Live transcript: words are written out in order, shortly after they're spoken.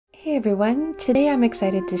Hey everyone, today I'm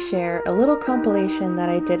excited to share a little compilation that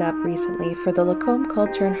I did up recently for the Lacombe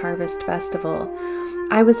Culture and Harvest Festival.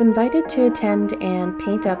 I was invited to attend and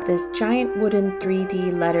paint up this giant wooden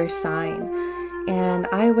 3D letter sign, and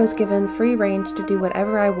I was given free range to do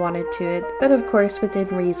whatever I wanted to it, but of course within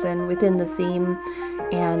reason, within the theme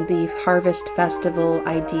and the Harvest Festival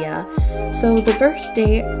idea. So the first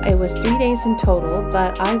day, it was 3 days in total,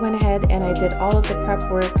 but I went ahead and I did all of the prep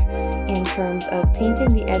work in terms of painting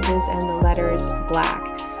the edges and the letters black.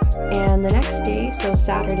 And the next day, so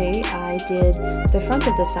Saturday, I did the front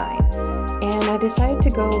of the sign. And I decided to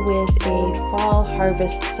go with a fall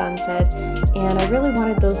harvest sunset, and I really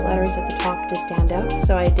wanted those letters at the top to stand out,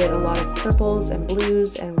 so I did a lot of purples and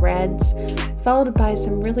blues and reds, followed by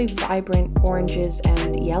some really vibrant oranges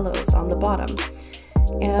and yellows on the bottom.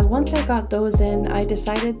 And once I got those in, I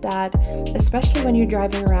decided that, especially when you're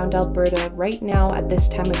driving around Alberta right now at this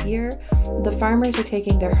time of year, the farmers are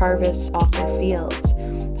taking their harvests off their fields.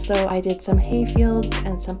 So I did some hay fields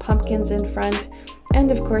and some pumpkins in front,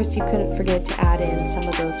 and of course you couldn't forget to add in some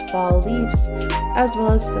of those fall leaves, as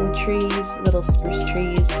well as some trees, little spruce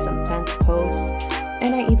trees, some fence posts,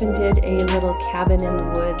 and I even did a little cabin in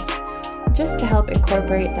the woods, just to help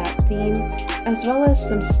incorporate that theme, as well as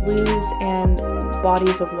some sloughs and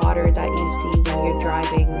bodies of water that you see when you're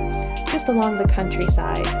driving just along the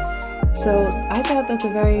countryside. So I thought that the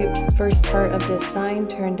very first part of this sign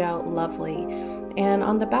turned out lovely. And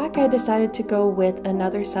on the back I decided to go with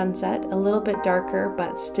another sunset, a little bit darker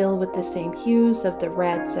but still with the same hues of the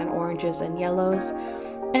reds and oranges and yellows.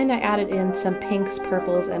 And I added in some pinks,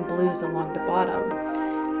 purples, and blues along the bottom.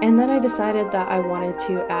 And then I decided that I wanted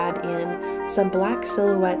to add in some black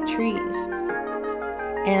silhouette trees.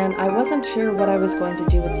 And I wasn't sure what I was going to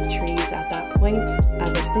do with the trees at that point. I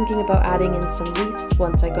was thinking about adding in some leaves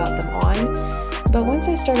once I got them on, but once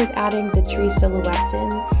I started adding the tree silhouettes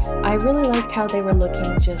in, I really liked how they were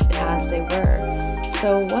looking just as they were.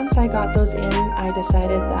 So once I got those in, I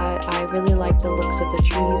decided that I really liked the looks of the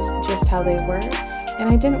trees just how they were, and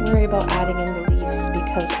I didn't worry about adding in the leaves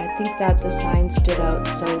because I think that the sign stood out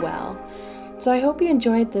so well. So I hope you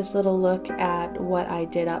enjoyed this little look at what I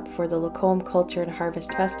did up for the Lacombe Culture and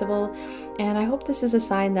Harvest Festival, and I hope this is a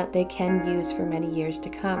sign that they can use for many years to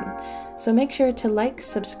come. So make sure to like,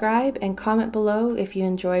 subscribe, and comment below if you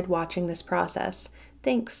enjoyed watching this process.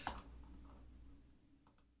 Thanks!